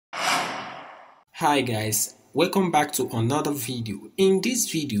Hi guys, welcome back to another video. In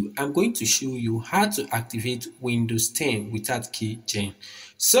this video, I'm going to show you how to activate Windows 10 without keygen.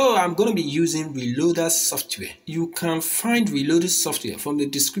 So I'm going to be using Reloader software. You can find Reloader software from the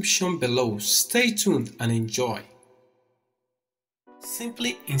description below. Stay tuned and enjoy.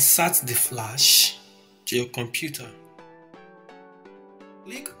 Simply insert the flash to your computer.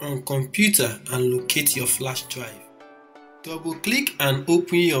 Click on computer and locate your flash drive. Double click and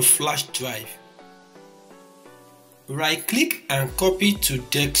open your flash drive. Right click and copy to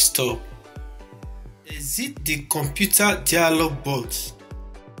desktop. Exit the computer dialog box.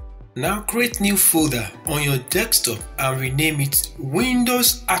 Now create new folder on your desktop and rename it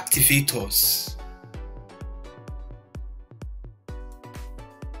Windows Activators.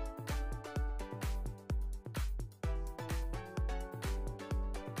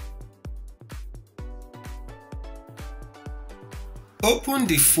 Open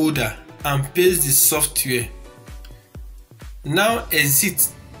the folder and paste the software. Now exit.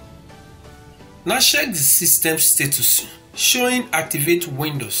 Now check the system status showing activate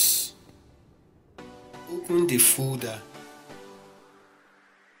Windows. Open the folder.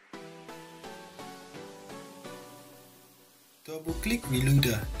 Double click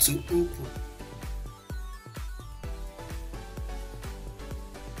Reloader to open.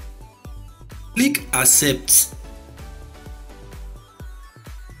 Click Accept.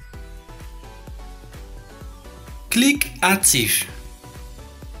 Click Active.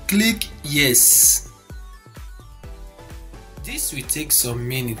 Click Yes. This will take some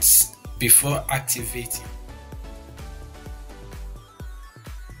minutes before activating.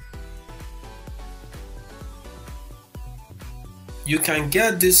 You can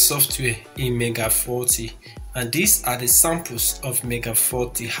get this software in Mega 40, and these are the samples of Mega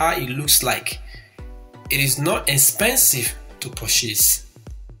 40, how it looks like. It is not expensive to purchase.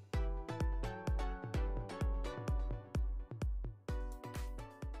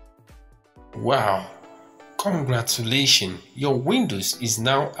 Wow, congratulations, your Windows is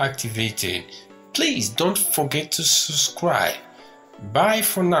now activated. Please don't forget to subscribe. Bye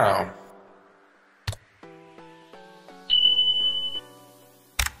for now.